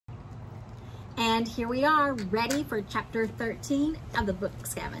And here we are, ready for chapter 13 of the book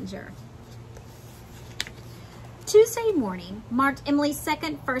Scavenger. Tuesday morning marked Emily's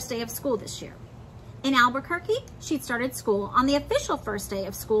first day of school this year. In Albuquerque, she'd started school on the official first day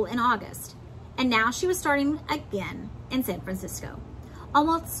of school in August, and now she was starting again in San Francisco,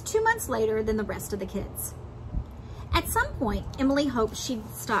 almost 2 months later than the rest of the kids. At some point, Emily hoped she'd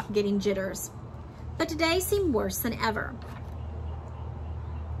stop getting jitters, but today seemed worse than ever.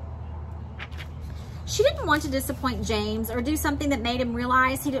 She didn't want to disappoint James or do something that made him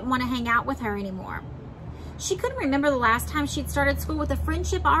realize he didn't want to hang out with her anymore. She couldn't remember the last time she'd started school with a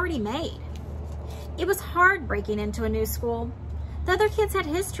friendship already made. It was hard breaking into a new school. The other kids had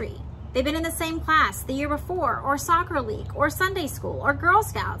history. They'd been in the same class the year before, or soccer league, or Sunday school, or Girl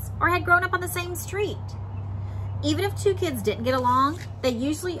Scouts, or had grown up on the same street. Even if two kids didn't get along, they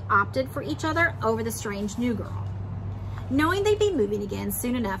usually opted for each other over the strange new girl. Knowing they'd be moving again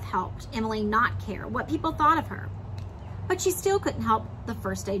soon enough helped Emily not care what people thought of her, but she still couldn't help the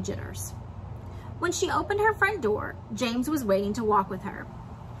first day jitters. When she opened her front door, James was waiting to walk with her.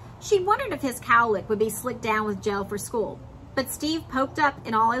 She wondered if his cowlick would be slicked down with gel for school, but Steve poked up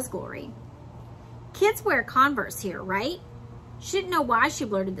in all his glory. Kids wear Converse here, right? She didn't know why she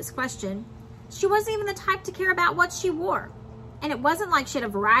blurted this question. She wasn't even the type to care about what she wore, and it wasn't like she had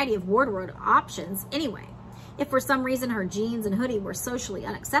a variety of wardrobe options anyway, if for some reason her jeans and hoodie were socially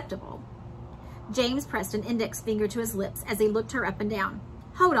unacceptable. James pressed an index finger to his lips as he looked her up and down.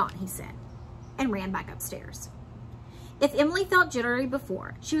 "Hold on," he said, and ran back upstairs. If Emily felt jittery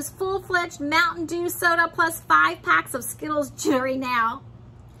before, she was full-fledged Mountain Dew soda plus 5 packs of Skittles jittery now.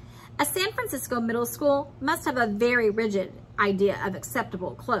 A San Francisco middle school must have a very rigid idea of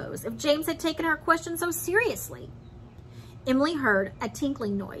acceptable clothes if James had taken her question so seriously. Emily heard a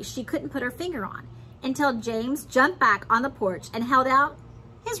tinkling noise she couldn't put her finger on until James jumped back on the porch and held out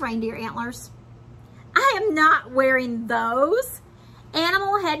his reindeer antlers. "I am not wearing those.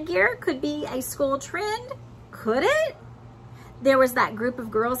 Animal headgear could be a school trend, could it? There was that group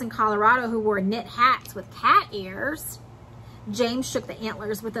of girls in Colorado who wore knit hats with cat ears." James shook the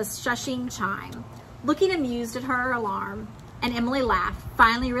antlers with a shushing chime, looking amused at her alarm, and Emily laughed,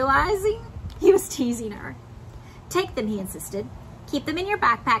 finally realizing he was teasing her. "Take them," he insisted. "Keep them in your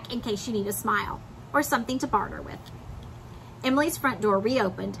backpack in case you need a smile or something to barter with." Emily's front door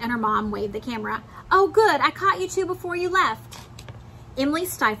reopened and her mom waved the camera. "Oh, good, I caught you two before you left." Emily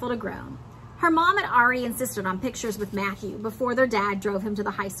stifled a groan. Her mom had already insisted on pictures with Matthew before their dad drove him to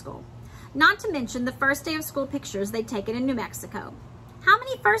the high school, not to mention the first day of school pictures they'd taken in New Mexico. How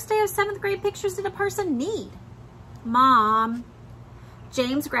many first day of 7th grade pictures did a person need? "Mom."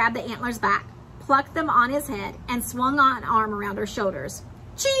 James grabbed the antlers back, plucked them on his head, and swung an arm around her shoulders.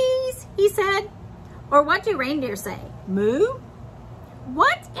 "Cheese," he said. Or what do reindeer say? Moo?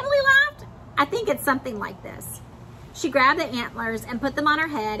 What? Emily laughed. I think it's something like this. She grabbed the antlers and put them on her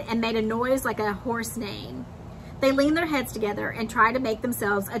head and made a noise like a horse neighing. They leaned their heads together and tried to make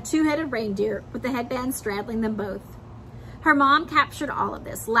themselves a two-headed reindeer with the headband straddling them both. Her mom captured all of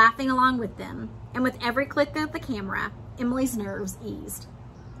this, laughing along with them, and with every click of the camera, Emily's nerves eased.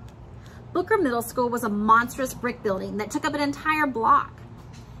 Booker Middle School was a monstrous brick building that took up an entire block.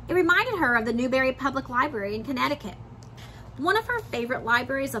 It reminded her of the Newberry Public Library in Connecticut, one of her favorite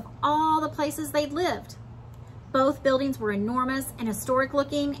libraries of all the places they'd lived. Both buildings were enormous and historic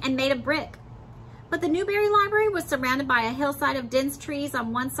looking and made of brick. But the Newberry Library was surrounded by a hillside of dense trees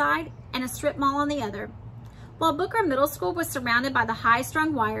on one side and a strip mall on the other, while Booker Middle School was surrounded by the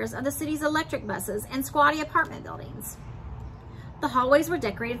high-strung wires of the city's electric buses and squatty apartment buildings. The hallways were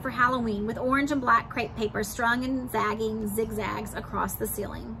decorated for Halloween with orange and black crepe paper strung in zagging zigzags across the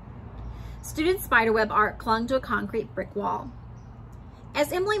ceiling. Student spiderweb art clung to a concrete brick wall.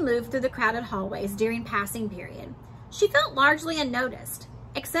 As Emily moved through the crowded hallways during passing period, she felt largely unnoticed,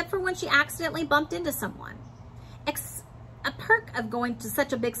 except for when she accidentally bumped into someone. A perk of going to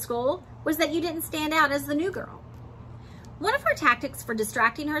such a big school was that you didn't stand out as the new girl. One of her tactics for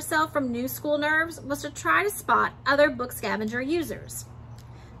distracting herself from new school nerves was to try to spot other book scavenger users.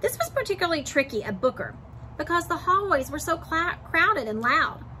 This was particularly tricky at Booker because the hallways were so crowded and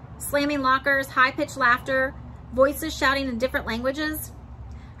loud, slamming lockers, high-pitched laughter, voices shouting in different languages.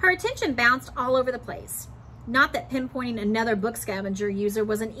 Her attention bounced all over the place. Not that pinpointing another book scavenger user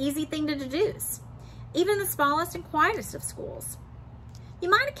was an easy thing to deduce, even in the smallest and quietest of schools. You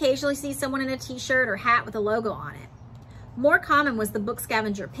might occasionally see someone in a t-shirt or hat with a logo on it. More common was the book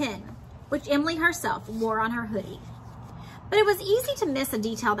scavenger pin, which Emily herself wore on her hoodie. But it was easy to miss a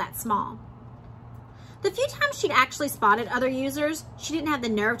detail that small. The few times she'd actually spotted other users, she didn't have the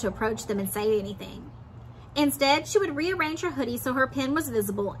nerve to approach them and say anything. Instead, she would rearrange her hoodie so her pen was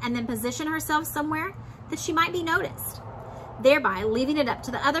visible and then position herself somewhere that she might be noticed, thereby leaving it up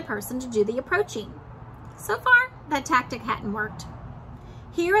to the other person to do the approaching. So far, that tactic hadn't worked.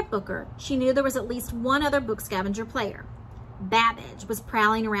 Here at Booker, she knew there was at least one other book scavenger player. Babbage was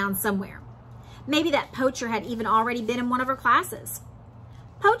prowling around somewhere. Maybe that poacher had even already been in one of her classes.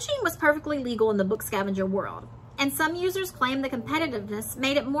 Poaching was perfectly legal in the book scavenger world, and some users claimed the competitiveness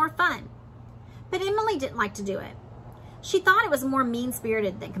made it more fun. But Emily didn't like to do it. She thought it was more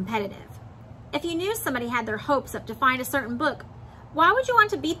mean-spirited than competitive. If you knew somebody had their hopes up to find a certain book, why would you want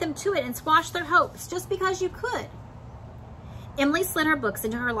to beat them to it and squash their hopes just because you could? Emily slid her books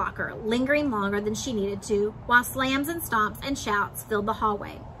into her locker, lingering longer than she needed to, while slams and stomps and shouts filled the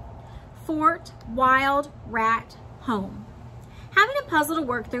hallway. Fort, Wild, Rat, Home. Having a puzzle to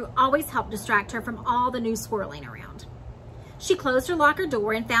work through always helped distract her from all the new swirling around. She closed her locker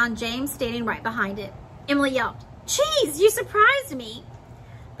door and found James standing right behind it. Emily yelped, "Geez, you surprised me!"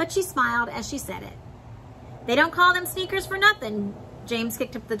 But she smiled as she said it. "They don't call them sneakers for nothing." James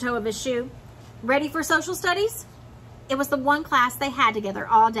kicked up the toe of his shoe. "Ready for social studies?" It was the one class they had together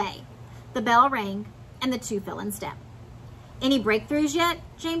all day. The bell rang, and the two fell in step. "Any breakthroughs yet?"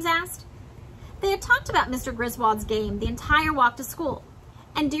 James asked. They had talked about Mr. Griswold's game the entire walk to school,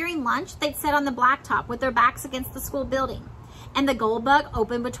 and during lunch they'd sat on the blacktop with their backs against the school building, and the gold bug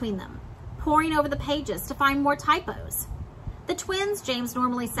open between them, poring over the pages to find more typos. The twins James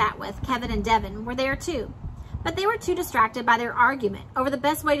normally sat with, Kevin and Devin, were there too, but they were too distracted by their argument over the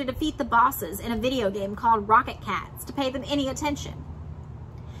best way to defeat the bosses in a video game called Rocket Cats to pay them any attention.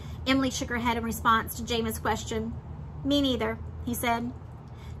 Emily shook her head in response to James' question. "Me neither," he said.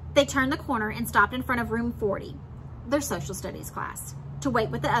 They turned the corner and stopped in front of room 40, their social studies class, to wait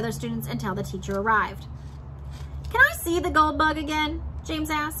with the other students until the teacher arrived. "Can I see the gold bug again?" James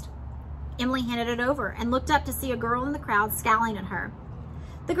asked. Emily handed it over and looked up to see a girl in the crowd scowling at her.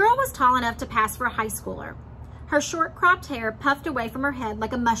 The girl was tall enough to pass for a high schooler. Her short cropped hair puffed away from her head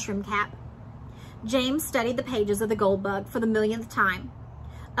like a mushroom cap. James studied the pages of the gold bug for the millionth time,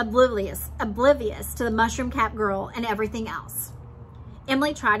 oblivious to the mushroom cap girl and everything else.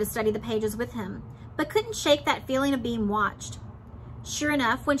 Emily tried to study the pages with him, but couldn't shake that feeling of being watched. Sure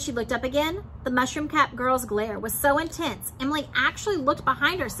enough, when she looked up again, the mushroom cap girl's glare was so intense, Emily actually looked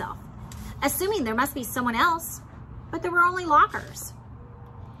behind herself, assuming there must be someone else, but there were only lockers.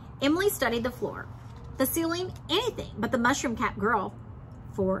 Emily studied the floor, the ceiling, anything but the mushroom cap girl.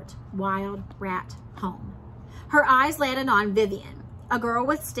 Fort, Wild, Rat, Home. Her eyes landed on Vivian, a girl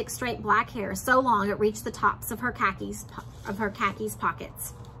with stick-straight black hair so long it reached the tops of her khakis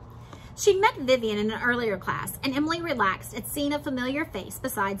pockets. She'd met Vivian in an earlier class, and Emily relaxed at seeing a familiar face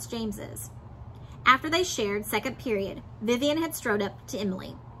besides James's. After they shared second period, Vivian had strode up to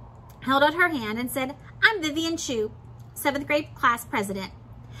Emily, held out her hand, and said, "I'm Vivian Chu, 7th grade class president.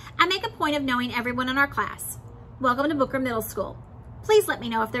 I make a point of knowing everyone in our class. Welcome to Booker Middle School. Please let me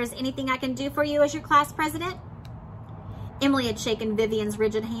know if there's anything I can do for you as your class president." Emily had shaken Vivian's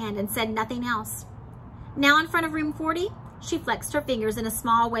rigid hand and said nothing else. Now in front of room 40, she flexed her fingers in a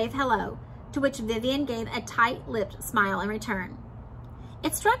small wave hello, to which Vivian gave a tight-lipped smile in return.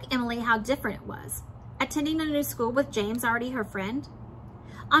 It struck Emily how different it was, attending a new school with James already her friend.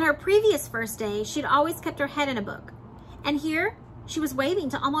 On her previous first day, she'd always kept her head in a book, and here she was waving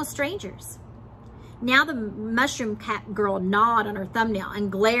to almost strangers. Now the mushroom cap girl gnawed on her thumbnail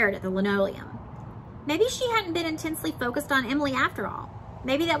and glared at the linoleum. Maybe she hadn't been intensely focused on Emily after all.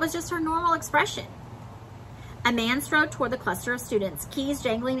 Maybe that was just her normal expression. A man strode toward the cluster of students, keys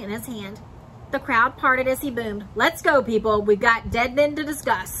jangling in his hand. The crowd parted as he boomed, "Let's go, people. We've got dead men to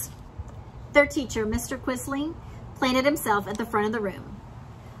discuss." Their teacher, Mr. Quisling, planted himself at the front of the room,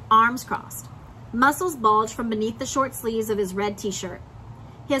 arms crossed. Muscles bulged from beneath the short sleeves of his red t-shirt.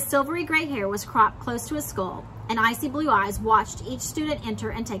 His silvery gray hair was cropped close to his skull, and icy blue eyes watched each student enter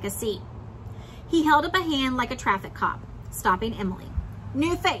and take a seat. He held up a hand like a traffic cop, stopping Emily.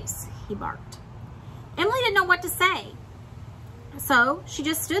 "New face," he barked. Emily didn't know what to say, so she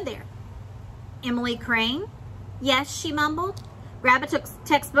just stood there. "Emily Crane?" "Yes," she mumbled. "Grab a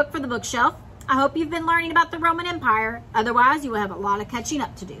textbook for the bookshelf. I hope you've been learning about the Roman Empire. Otherwise, you will have a lot of catching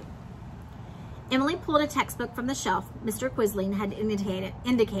up to do." Emily pulled a textbook from the shelf Mr. Quisling had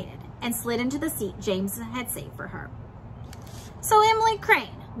indicated and slid into the seat James had saved for her. "So, Emily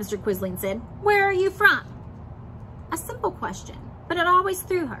Crane," Mr. Quisling said, "where are you from?" A simple question, but it always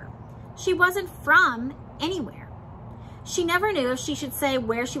threw her. She wasn't from anywhere. She never knew if she should say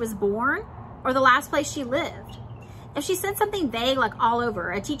where she was born or the last place she lived. If she said something vague like all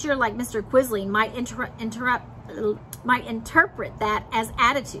over, a teacher like Mr. Quisling might interpret that as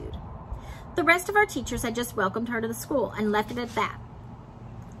attitude. The rest of our teachers had just welcomed her to the school and left it at that.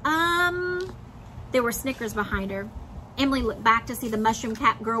 There were snickers behind her. Emily looked back to see the mushroom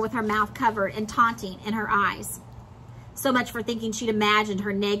cap girl with her mouth covered and taunting in her eyes. So much for thinking she'd imagined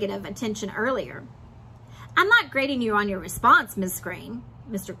her negative attention earlier. I'm not grading you on your response, Miss Crane,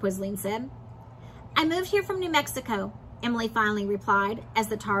 Mr. Quisling said. I moved here from New Mexico, Emily finally replied as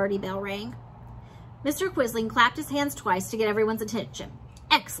the tardy bell rang. Mr. Quisling clapped his hands twice to get everyone's attention.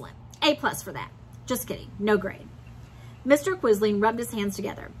 Excellent. A+ for that. Just kidding. No grade. Mr. Quisling rubbed his hands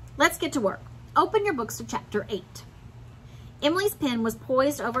together. Let's get to work. Open your books to chapter 8. Emily's pen was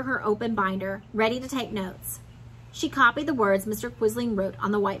poised over her open binder, ready to take notes. She copied the words Mr. Quisling wrote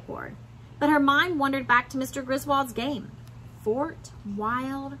on the whiteboard, but her mind wandered back to Mr. Griswold's game. Fort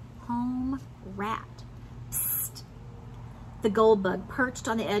Wild Home Rat. Psst. The gold bug perched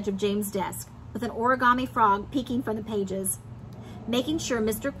on the edge of James' desk, with an origami frog peeking from the pages. Making sure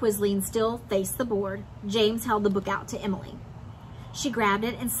Mr. Quisling still faced the board, James held the book out to Emily. She grabbed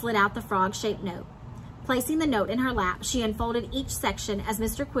it and slid out the frog-shaped note. Placing the note in her lap, she unfolded each section as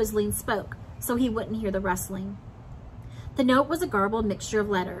Mr. Quisling spoke, so he wouldn't hear the rustling. The note was a garbled mixture of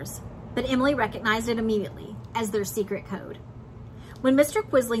letters, but Emily recognized it immediately as their secret code. When Mr.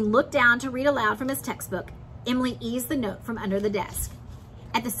 Quisling looked down to read aloud from his textbook, Emily eased the note from under the desk.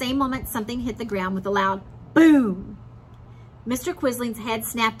 At the same moment, something hit the ground with a loud boom. Mr. Quisling's head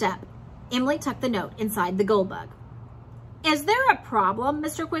snapped up. Emily tucked the note inside the gold bug. Is there a problem?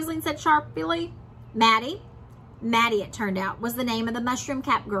 Mr. Quisling said sharply. Maddie? Maddie, it turned out, was the name of the mushroom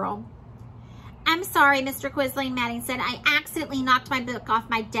cap girl. I'm sorry, Mr. Quisling, Maddie said. I accidentally knocked my book off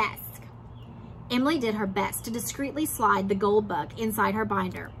my desk. Emily did her best to discreetly slide the gold bug inside her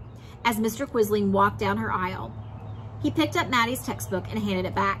binder as Mr. Quisling walked down her aisle. He picked up Maddie's textbook and handed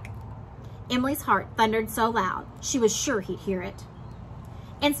it back. Emily's heart thundered so loud, she was sure he'd hear it.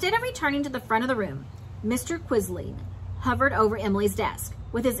 Instead of returning to the front of the room, Mr. Quisling hovered over Emily's desk.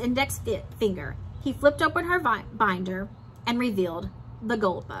 With his index finger, he flipped open her binder and revealed the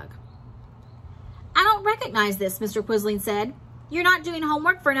gold bug. I don't recognize this, Mr. Quisling said. You're not doing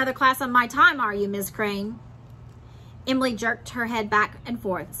homework for another class on my time, are you, Miss Crane? Emily jerked her head back and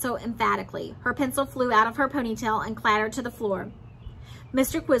forth so emphatically, her pencil flew out of her ponytail and clattered to the floor.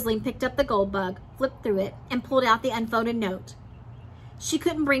 Mr. Quisling picked up the gold bug, flipped through it, and pulled out the unfolded note. She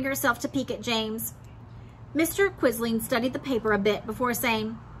couldn't bring herself to peek at James. Mr. Quisling studied the paper a bit before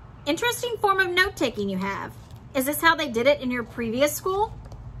saying, Interesting form of note-taking you have. Is this how they did it in your previous school?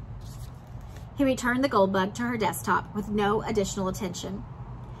 He returned the gold bug to her desktop with no additional attention.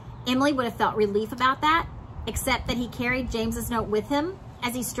 Emily would have felt relief about that, except that he carried James's note with him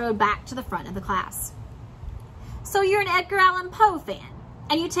as he strode back to the front of the class. So you're an Edgar Allan Poe fan,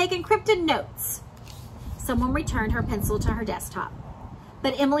 and you take encrypted notes. Someone returned her pencil to her desktop,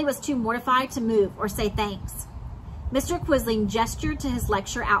 but Emily was too mortified to move or say thanks. Mr. Quisling gestured to his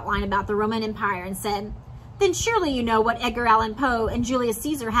lecture outline about the Roman Empire and said, Then surely you know what Edgar Allan Poe and Julius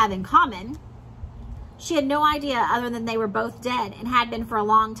Caesar have in common. She had no idea other than they were both dead and had been for a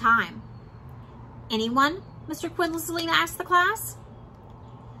long time. Anyone? Mr. Quisling asked the class.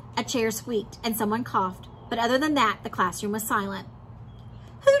 A chair squeaked and someone coughed, but other than that, the classroom was silent.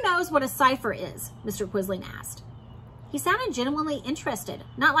 Who knows what a cipher is? Mr. Quisling asked. He sounded genuinely interested,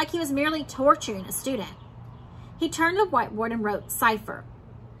 not like he was merely torturing a student. He turned to the whiteboard and wrote cipher.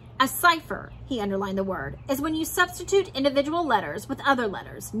 A cipher, he underlined the word, is when you substitute individual letters with other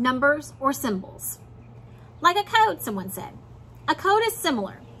letters, numbers, or symbols. Like a code, someone said. A code is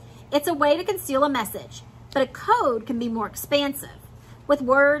similar. It's a way to conceal a message, but a code can be more expansive, with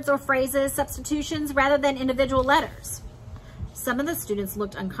words or phrases, substitutions, rather than individual letters. Some of the students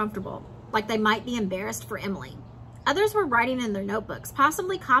looked uncomfortable, like they might be embarrassed for Emily. Others were writing in their notebooks,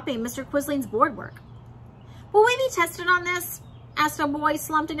 possibly copying Mr. Quisling's board work. Will we be tested on this? Asked a boy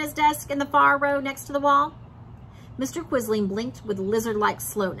slumped in his desk in the far row next to the wall. Mr. Quisling blinked with lizard-like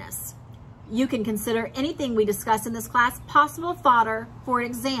slowness. You can consider anything we discuss in this class possible fodder for an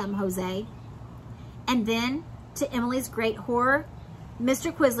exam, Jose. And then, to Emily's great horror,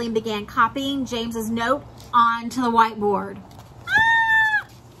 Mr. Quisling began copying James's note onto the whiteboard. Ah!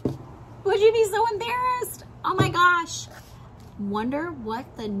 Would you be so embarrassed? Oh my gosh. Wonder what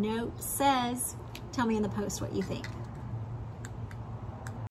the note says. Tell me in the post what you think.